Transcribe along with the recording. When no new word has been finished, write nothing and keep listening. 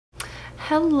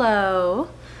Hello,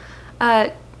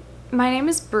 my name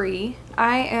is Brie.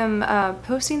 I am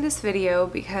posting this video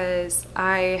because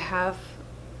I have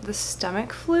the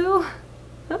stomach flu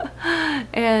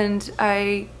and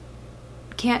I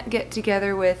can't get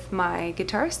together with my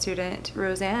guitar student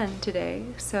Roseanne today,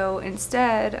 so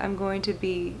instead I'm going to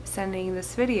be sending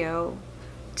this video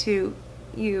to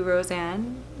you,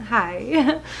 Roseanne.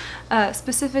 Hi.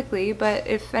 Specifically, but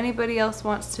if anybody else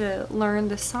wants to learn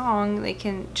the song, they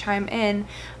can chime in.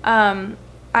 I'm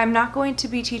not going to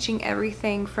be teaching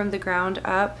everything from the ground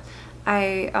up.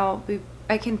 I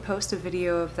can post a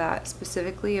video of that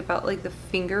specifically about like the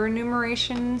finger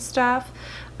enumeration and stuff,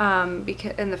 and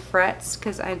the frets,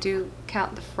 because I do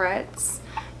count the frets,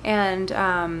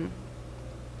 and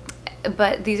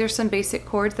but these are some basic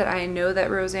chords that I know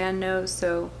that Roseanne knows,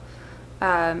 so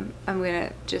I'm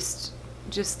gonna just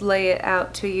lay it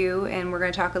out to you, and we're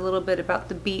gonna talk a little bit about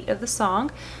the beat of the song,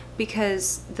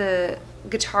 because the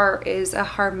guitar is a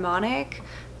harmonic,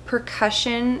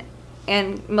 percussion,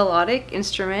 and melodic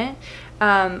instrument,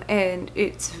 and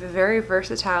it's a very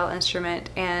versatile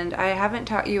instrument, and I haven't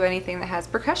taught you anything that has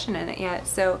percussion in it yet,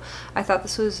 so I thought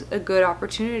this was a good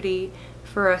opportunity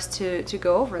for us to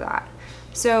go over that.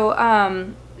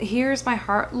 So here's My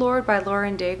Heart Lord by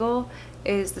Lauren Daigle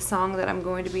is the song that I'm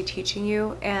going to be teaching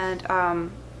you, and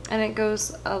it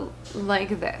goes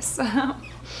like this.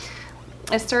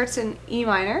 It starts in E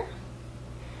minor.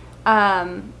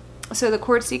 So the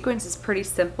chord sequence is pretty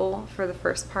simple for the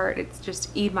first part. It's just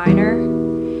E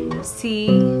minor, C,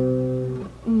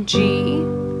 G,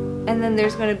 and then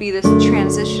there's going to be this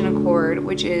transition chord,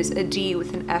 which is a D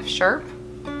with an F sharp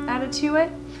added to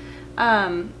it.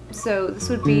 So this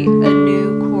would be a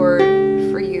new chord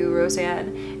for you,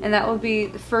 Roseanne, and that will be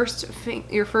the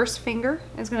your first finger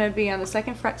is going to be on the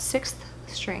 2nd fret 6th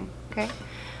string, okay?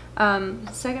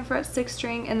 2nd fret 6th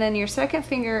string, and then your 2nd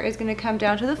finger is going to come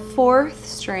down to the 4th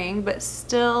string, but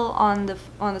still on the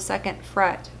 2nd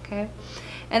fret, okay?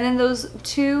 And then those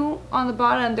two on the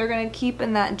bottom, they're going to keep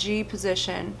in that G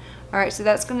position. All right, so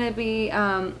that's going to be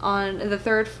on the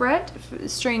 3rd fret,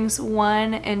 strings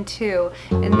 1 and 2,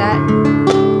 and that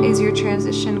is your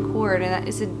transition chord, and that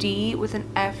is a D with an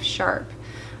F sharp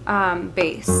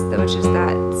bass, which is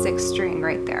that 6th string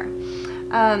right there.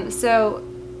 So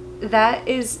that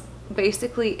is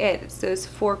basically it. It's those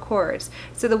 4 chords.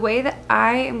 So the way that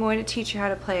I am going to teach you how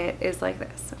to play it is like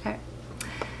this, okay?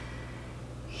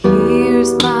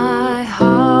 Here's my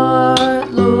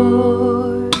heart,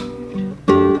 Lord.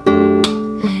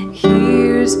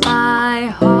 Here's my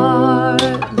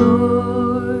heart,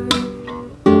 Lord.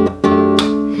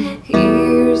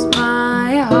 Here's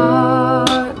my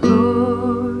heart,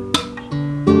 Lord.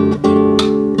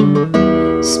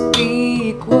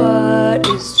 Speak what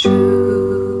is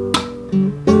true.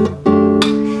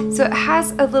 So it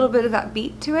has a little bit of that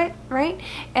beat to it, right?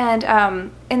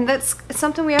 And that's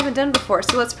something we haven't done before,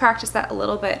 so let's practice that a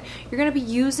little bit. You're going to be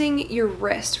using your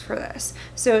wrist for this.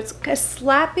 So it's a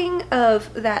slapping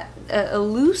of that, a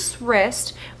loose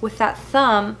wrist with that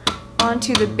thumb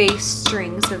onto the bass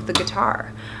strings of the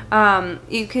guitar.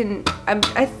 You can,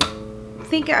 I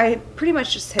think I pretty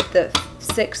much just hit the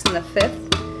 6th and the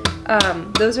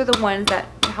 5th. Those are the ones that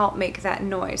help make that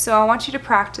noise. So I want you to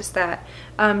practice that.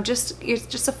 It's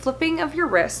just a flipping of your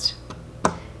wrist,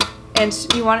 and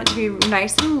you want it to be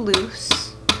nice and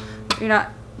loose. You're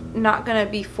not gonna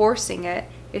be forcing it.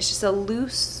 It's just a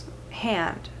loose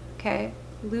hand, okay?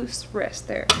 Loose wrist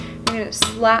there. You're gonna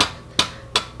slap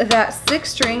that 6th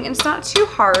string, and it's not too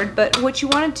hard, but what you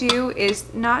want to do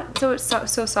is not so it's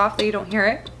so soft that you don't hear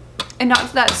it, and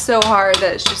not that so hard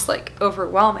that it's just like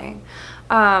overwhelming.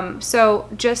 So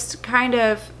just kind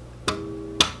of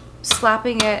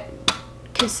slapping it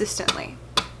consistently,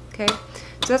 okay?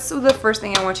 So that's the first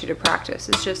thing I want you to practice,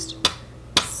 is just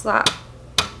slap,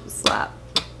 slap,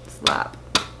 slap.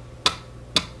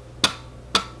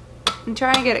 And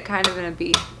try and get it kind of in a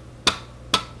beat.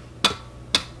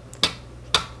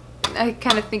 I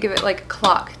kind of think of it like a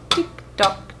clock. Tick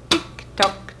tock, tick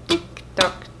tock, tick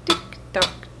tock, tick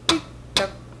tock, tick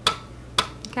tock.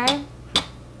 Okay?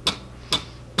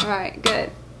 Alright,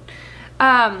 good.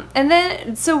 And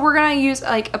then, so we're gonna use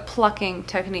like a plucking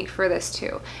technique for this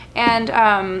too. And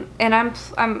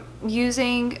I'm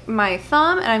using my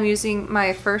thumb, and I'm using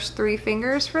my first 3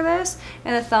 fingers for this.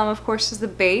 And the thumb, of course, is the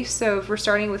bass. So if we're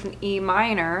starting with an E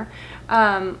minor,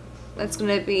 that's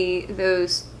gonna be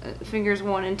those fingers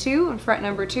 1 and 2, and fret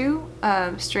number 2,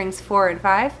 strings 4 and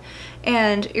 5.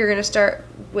 And you're gonna start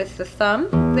with the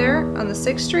thumb there on the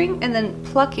 6th string, and then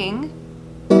plucking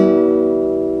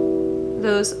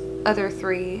those other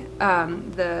 3,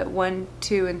 the 1,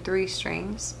 2, and 3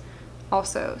 strings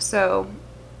also. So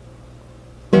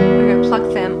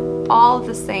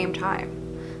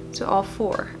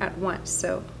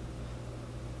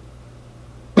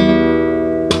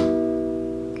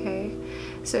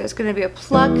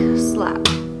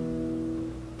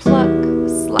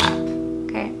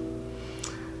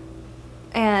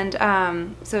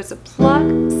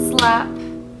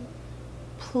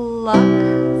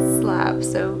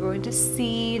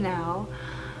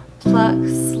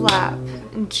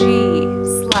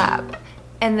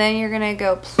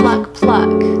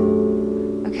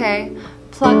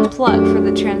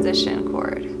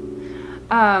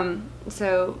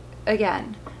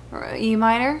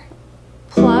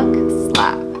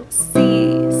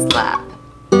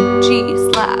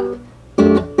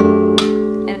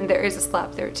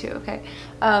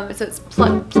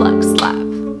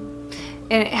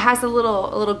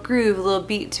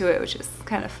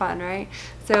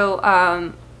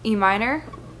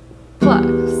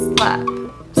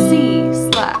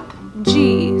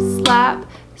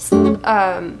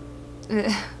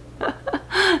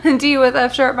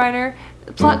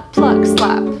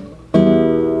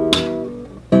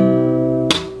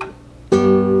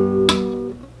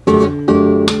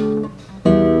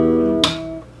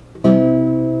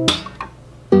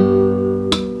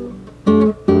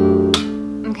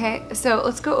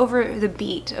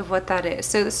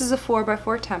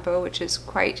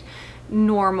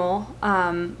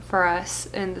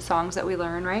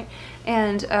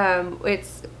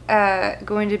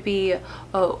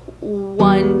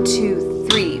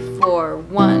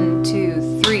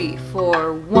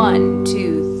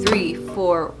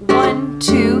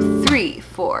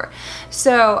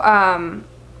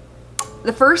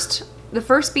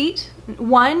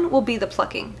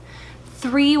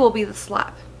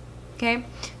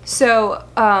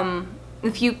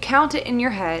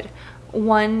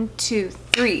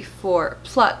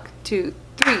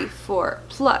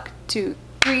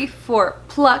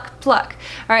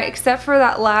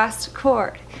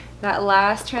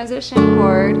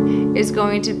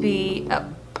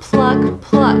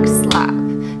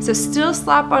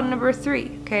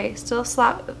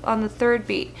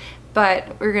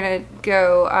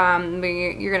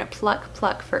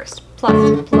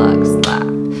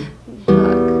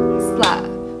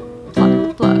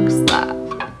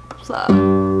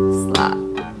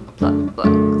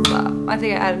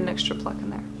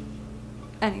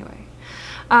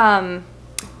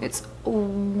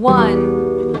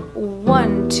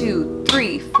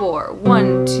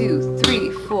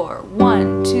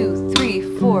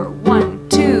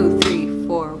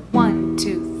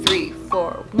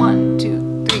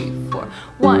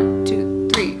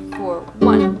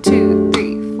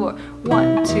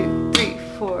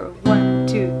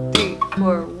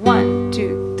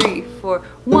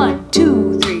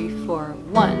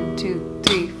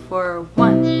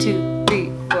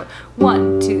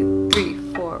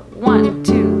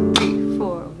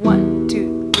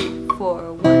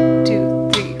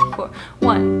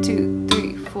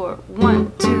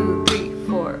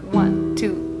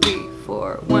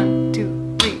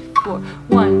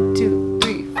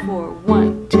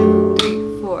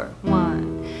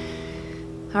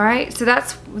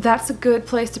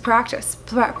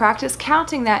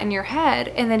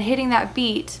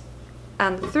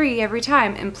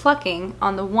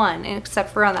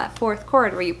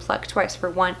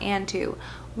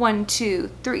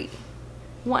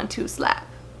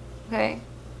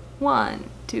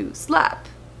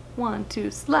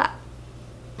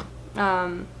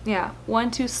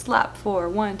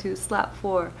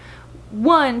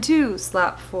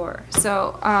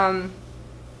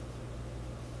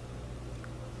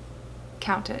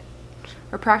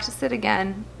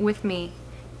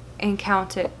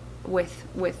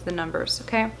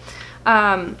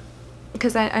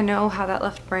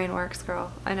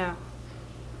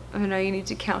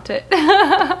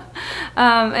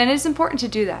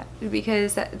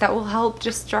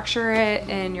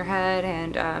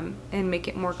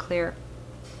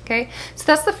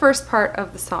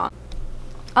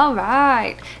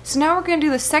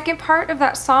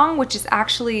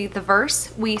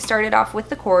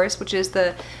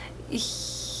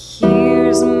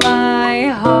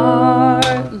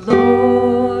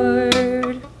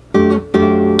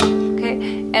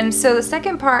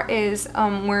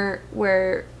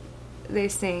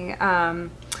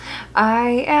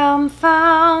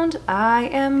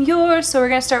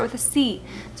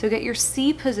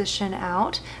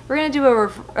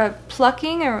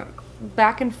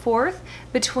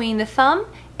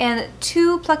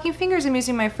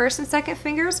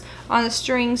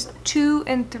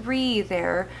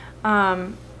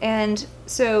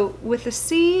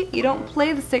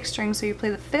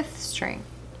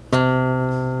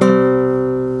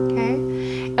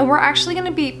we're actually going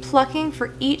to be plucking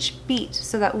for each beat.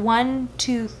 So that 1,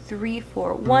 2, 3,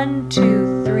 4, 1,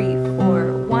 2, 3,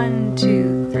 4, 1,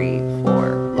 2, 3,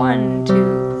 4, 1,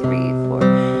 2, 3,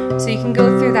 4. So you can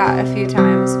go through that a few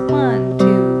times. 1,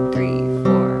 2, 3,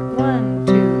 4, 1,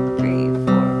 2, 3,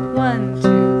 4, 1,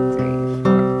 2, 3,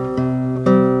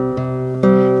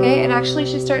 4. Okay, and actually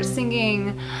she starts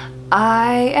singing,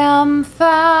 I am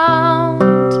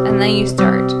found, and then you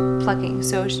start plucking.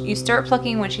 So you start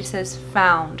plucking when she says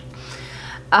found.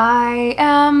 I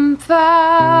am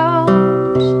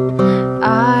found,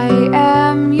 I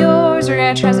am yours. We're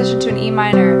going to transition to an E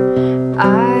minor.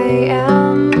 I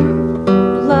am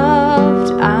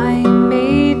loved, I'm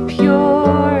made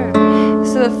pure.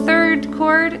 So the third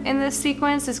chord in this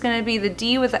sequence is going to be the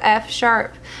D with the F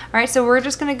sharp. Alright, so we're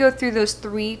just going to go through those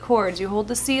 3 chords. You hold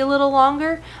the C a little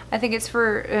longer. I think it's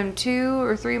for 2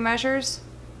 or 3 measures.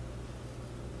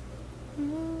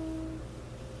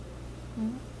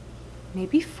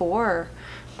 Maybe 4.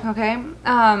 Okay.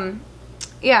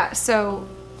 Yeah, so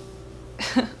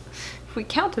if we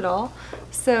count it all,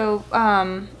 so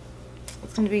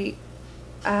it's going to be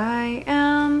I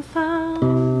am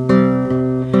found,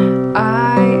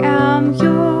 I am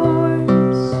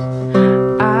yours,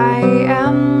 I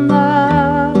am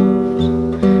loved,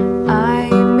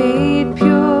 I'm made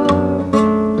pure,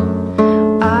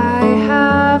 I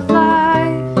have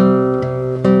life,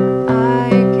 I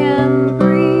can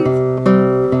breathe,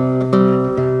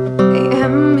 I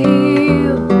am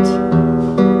healed,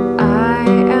 I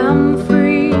am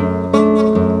free.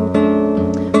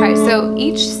 Alright, so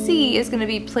each C is going to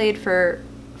be played for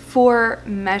 4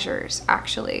 measures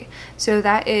actually. So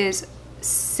that is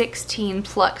 16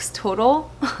 plucks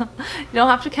total. You don't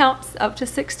have to count up to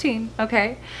 16,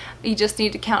 okay? You just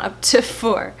need to count up to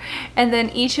 4. And then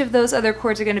each of those other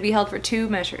chords are going to be held for 2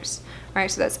 measures.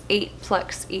 Alright, so that's 8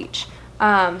 plucks each.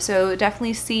 So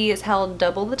definitely C is held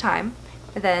double the time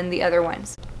than the other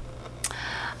ones.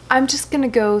 I'm just going to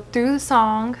go through the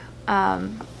song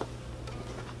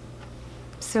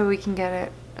so we can get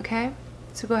it, okay?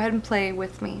 So go ahead and play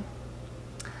with me.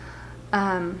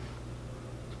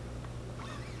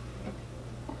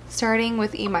 Starting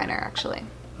with E minor, actually.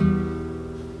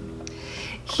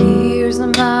 Here's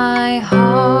my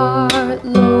heart,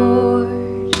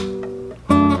 Lord.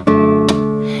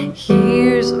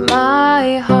 Here's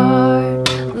my heart,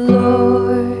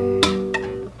 Lord.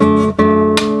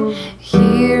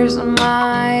 Here's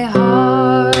my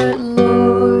heart,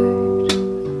 Lord.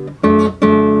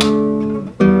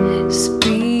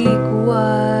 Speak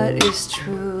what is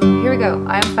true. Here we go.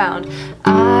 I am found.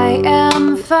 I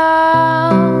am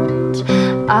found.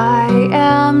 I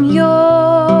am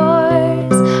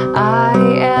yours. I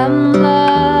am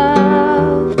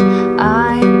loved.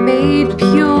 I'm made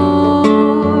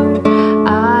pure.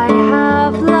 I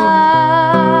have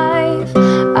life.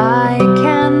 I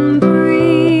can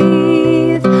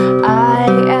breathe. I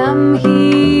am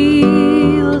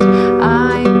healed.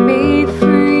 I'm made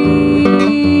free.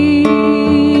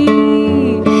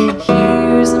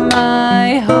 Here's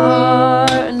my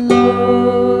heart,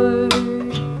 Lord.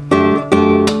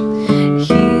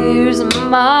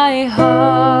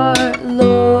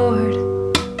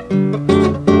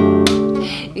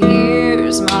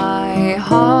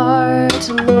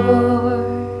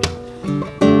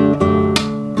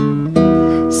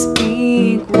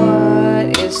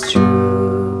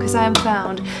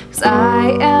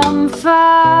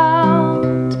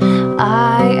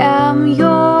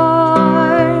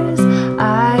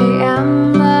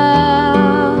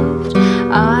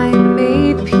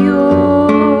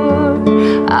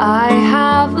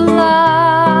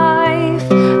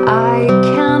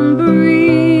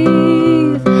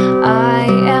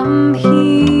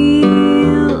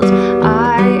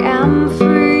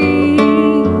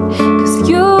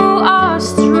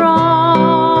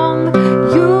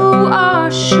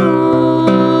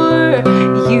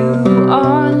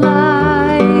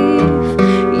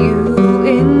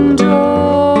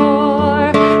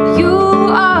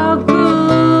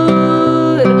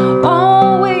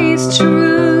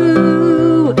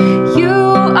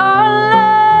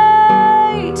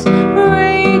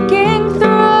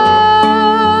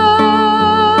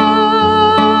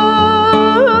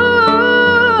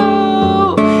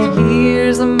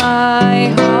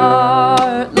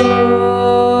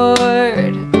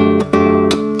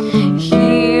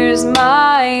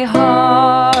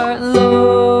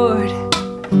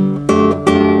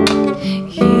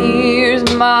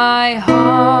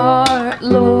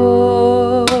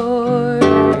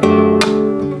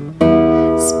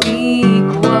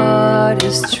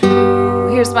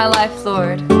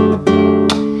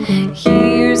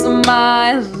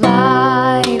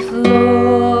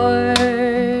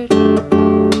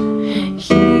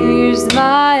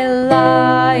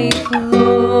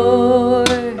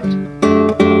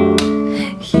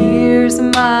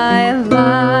 my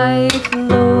life,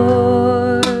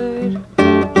 Lord.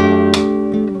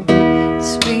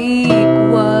 Speak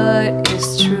what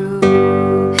is true,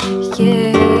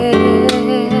 yeah.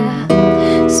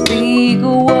 Speak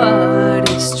what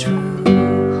is true,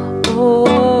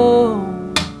 oh.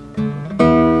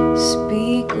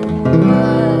 Speak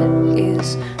what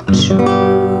is true.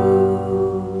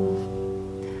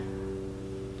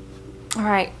 All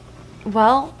right,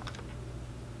 well,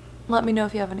 let me know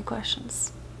if you have any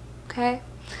questions, okay?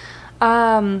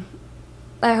 I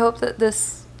hope that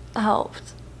this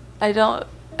helped. I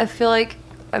feel like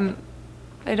I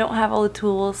don't have all the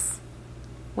tools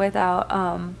without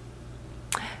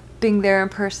being there in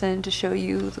person to show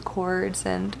you the chords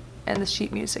and the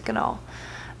sheet music and all.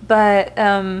 But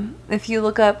if you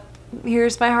look up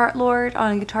Here's My Heart, Lord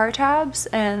on guitar tabs,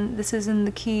 and this is in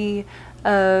the key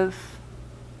of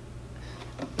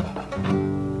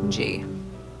G.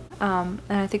 And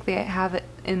I think they have it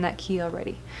in that key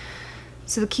already.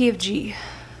 So the key of G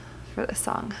for this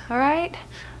song. All right,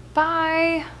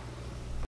 bye.